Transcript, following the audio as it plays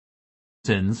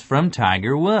Lessons from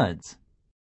Tigerwoods.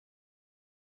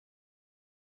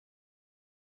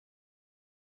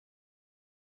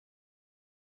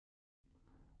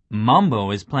 Mumbo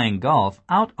is playing golf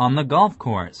out on the golf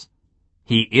course.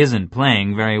 He isn't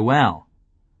playing very well.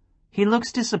 He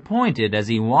looks disappointed as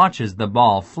he watches the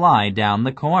ball fly down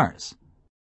the course.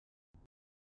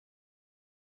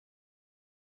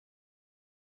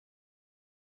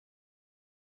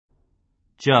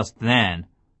 Just then,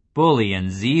 Bully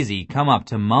and Zizi come up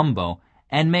to Mumbo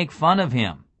and make fun of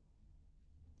him.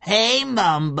 "Hey,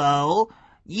 Mumbo,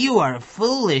 you are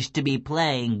foolish to be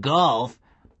playing golf.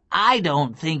 I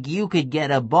don't think you could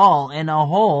get a ball in a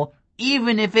hole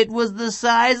even if it was the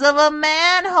size of a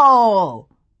manhole."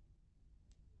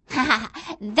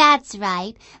 That's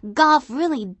right. Golf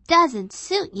really doesn't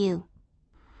suit you.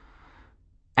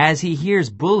 As he hears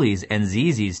Bully's and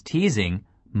Zizi's teasing,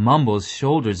 Mumbo's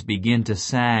shoulders begin to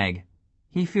sag.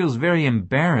 He feels very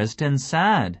embarrassed and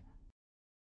sad.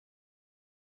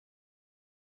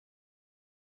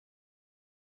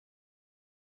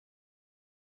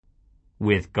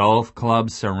 With golf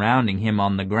clubs surrounding him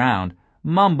on the ground,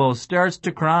 Mumbo starts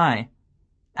to cry.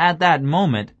 At that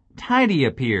moment, Tidy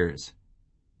appears.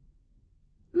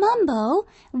 Mumbo,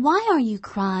 why are you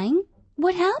crying?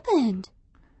 What happened?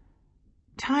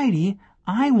 Tidy,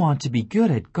 I want to be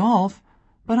good at golf,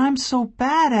 but I'm so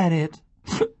bad at it.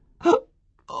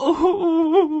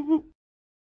 Oh.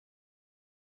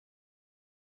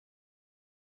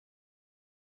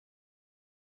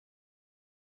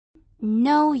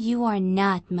 No, you are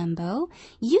not, Mumbo.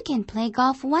 You can play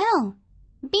golf well.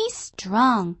 Be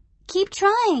strong. Keep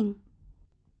trying.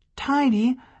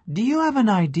 Tidy, do you have an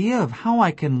idea of how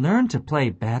I can learn to play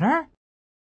better?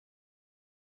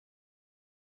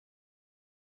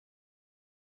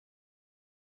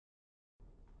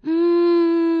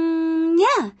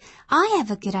 Yeah, I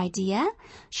have a good idea.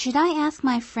 Should I ask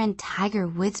my friend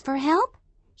Tigerwoods for help?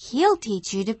 He'll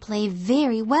teach you to play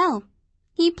very well.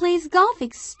 He plays golf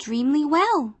extremely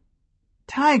well.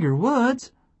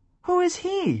 Tigerwoods? Who is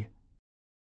he?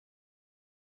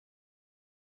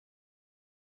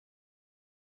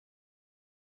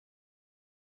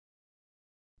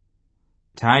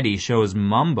 Tidy shows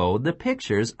Mumbo the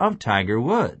pictures of Tiger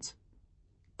Woods.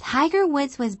 Tiger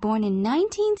Woods was born in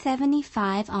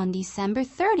 1975 on December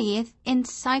 30th in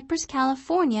Cypress,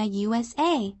 California,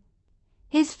 USA.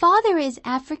 His father is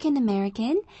African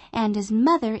American and his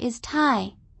mother is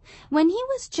Thai. When he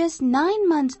was just 9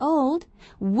 months old,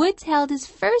 Woods held his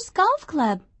first golf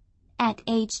club. At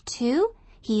age 2,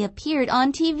 he appeared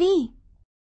on TV.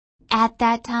 At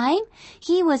that time,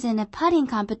 he was in a putting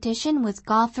competition with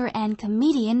golfer and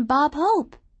comedian Bob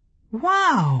Hope.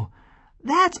 Wow!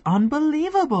 That's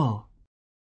unbelievable!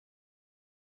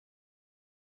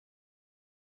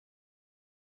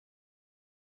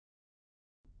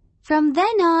 From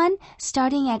then on,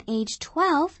 starting at age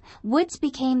 12, Woods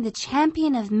became the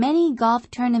champion of many golf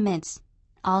tournaments.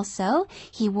 Also,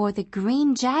 he wore the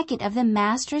green jacket of the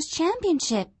Masters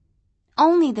Championship.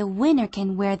 Only the winner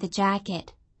can wear the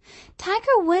jacket.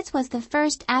 Tiger Woods was the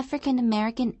first African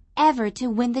American ever to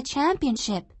win the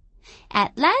championship.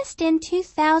 At last in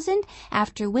 2000,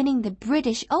 after winning the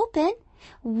British Open,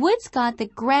 Woods got the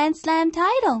Grand Slam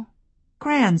title.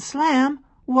 Grand Slam?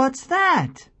 What's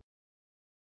that?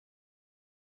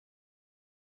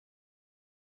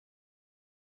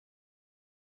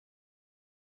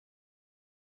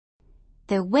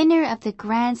 The winner of the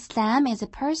Grand Slam is a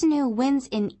person who wins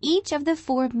in each of the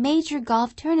 4 major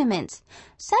golf tournaments,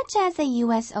 such as the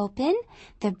US Open,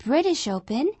 the British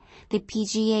Open, the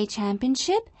PGA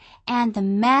Championship, and the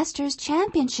Masters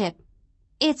Championship.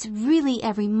 It's really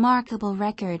a remarkable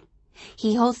record.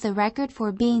 He holds the record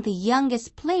for being the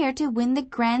youngest player to win the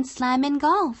Grand Slam in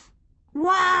golf.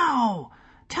 Wow!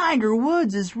 Tiger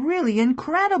Woods is really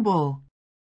incredible!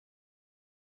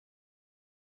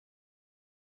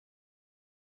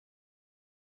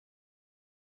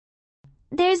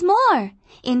 There's more.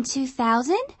 In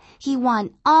 2000, he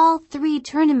won all 3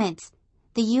 tournaments,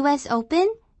 the US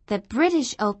Open, the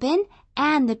British Open,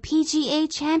 and the PGA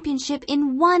Championship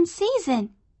in one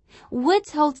season.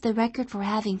 Woods holds the record for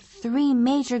having 3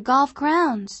 major golf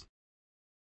crowns.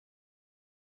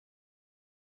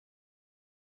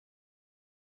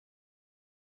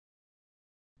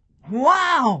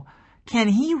 Wow! Can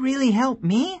he really help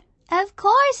me? Of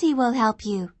course he will help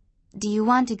you. Do you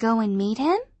want to go and meet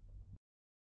him?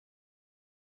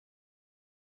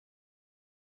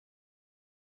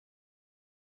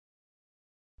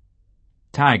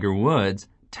 Tiger Woods,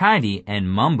 Tidy,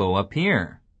 and Mumbo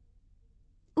appear.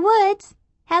 Woods,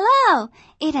 hello.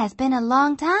 It has been a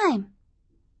long time.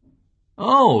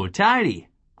 Oh, Tidy,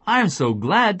 I'm so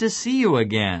glad to see you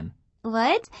again.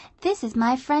 Woods, this is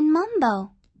my friend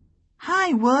Mumbo.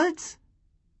 Hi, Woods.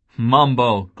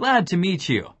 Mumbo, glad to meet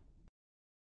you.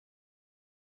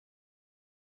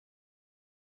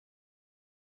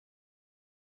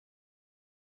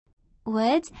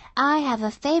 Woods, I have a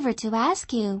favor to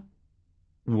ask you.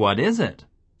 What is it?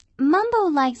 Mumbo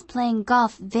likes playing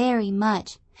golf very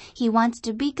much. He wants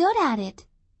to be good at it.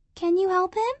 Can you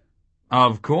help him?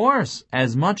 Of course,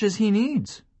 as much as he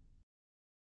needs.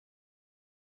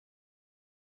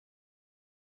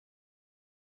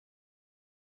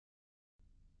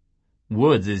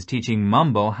 Woods is teaching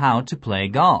Mumbo how to play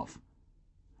golf.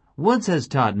 Woods has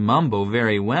taught Mumbo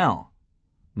very well.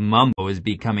 Mumbo is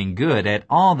becoming good at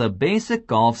all the basic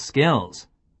golf skills.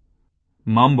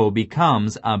 Mumbo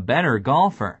becomes a better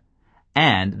golfer,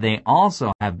 and they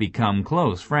also have become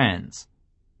close friends.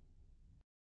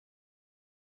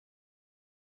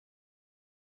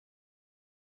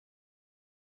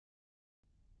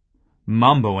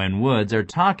 Mumbo and Woods are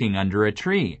talking under a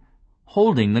tree,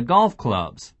 holding the golf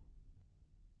clubs.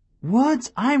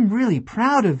 Woods, I'm really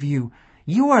proud of you.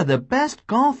 You are the best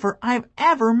golfer I've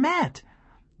ever met.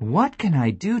 What can I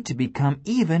do to become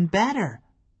even better?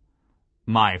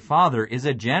 My father is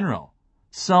a general,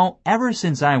 so ever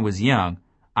since I was young,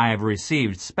 I have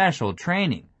received special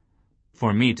training.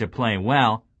 For me to play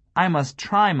well, I must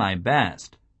try my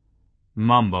best.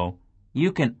 Mumbo,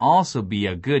 you can also be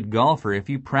a good golfer if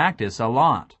you practice a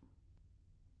lot.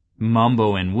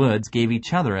 Mumbo and Woods gave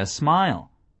each other a smile.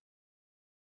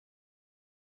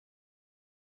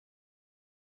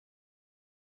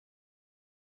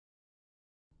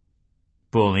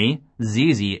 Bully,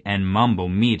 Zizi, and Mumbo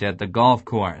meet at the golf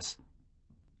course.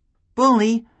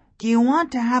 Bully, do you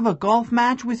want to have a golf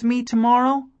match with me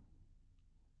tomorrow?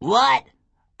 What?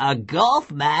 A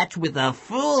golf match with a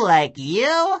fool like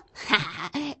you?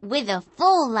 With a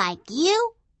fool like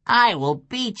you? I will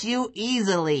beat you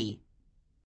easily.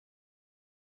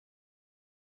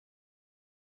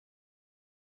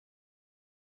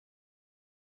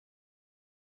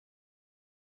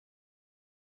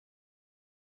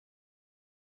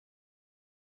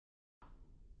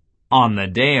 On the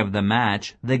day of the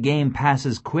match, the game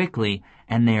passes quickly,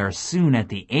 and they are soon at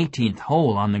the 18th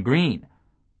hole on the green.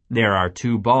 There are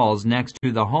 2 balls next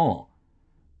to the hole.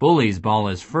 Bully's ball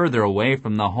is further away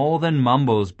from the hole than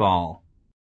Mumbo's ball.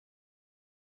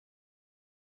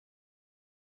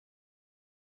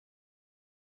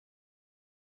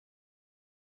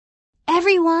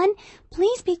 Everyone,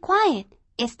 please be quiet.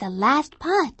 It's the last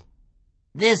putt.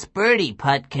 This birdie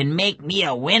putt can make me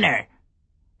a winner.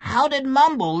 How did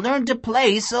Mumbo learn to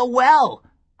play so well?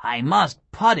 I must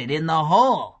putt it in the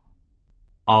hole.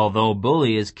 Although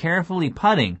Bully is carefully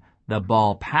putting, the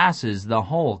ball passes the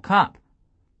hole cup.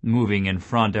 Moving in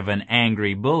front of an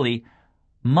angry Bully,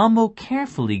 Mumbo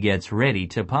carefully gets ready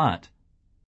to putt.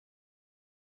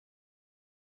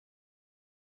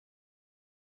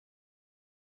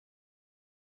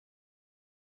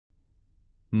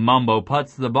 Mumbo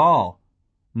putts the ball.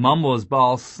 Mumbo's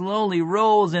ball slowly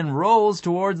rolls and rolls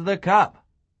towards the cup.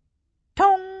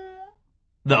 Tong!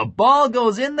 The ball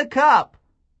goes in the cup.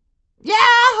 Yahoo!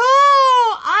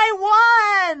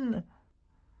 I won!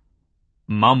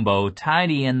 Mumbo,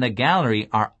 Tidy, and the gallery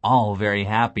are all very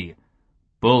happy.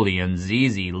 Bully and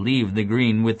Zizi leave the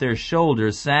green with their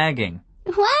shoulders sagging.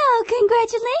 Wow,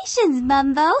 congratulations,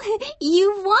 Mumbo.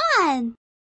 You won!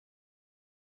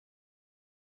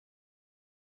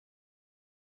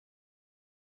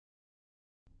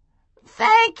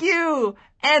 Thank you!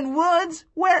 And Woods,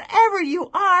 wherever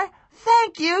you are,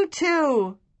 thank you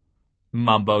too!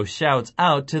 Mumbo shouts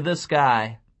out to the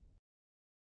sky.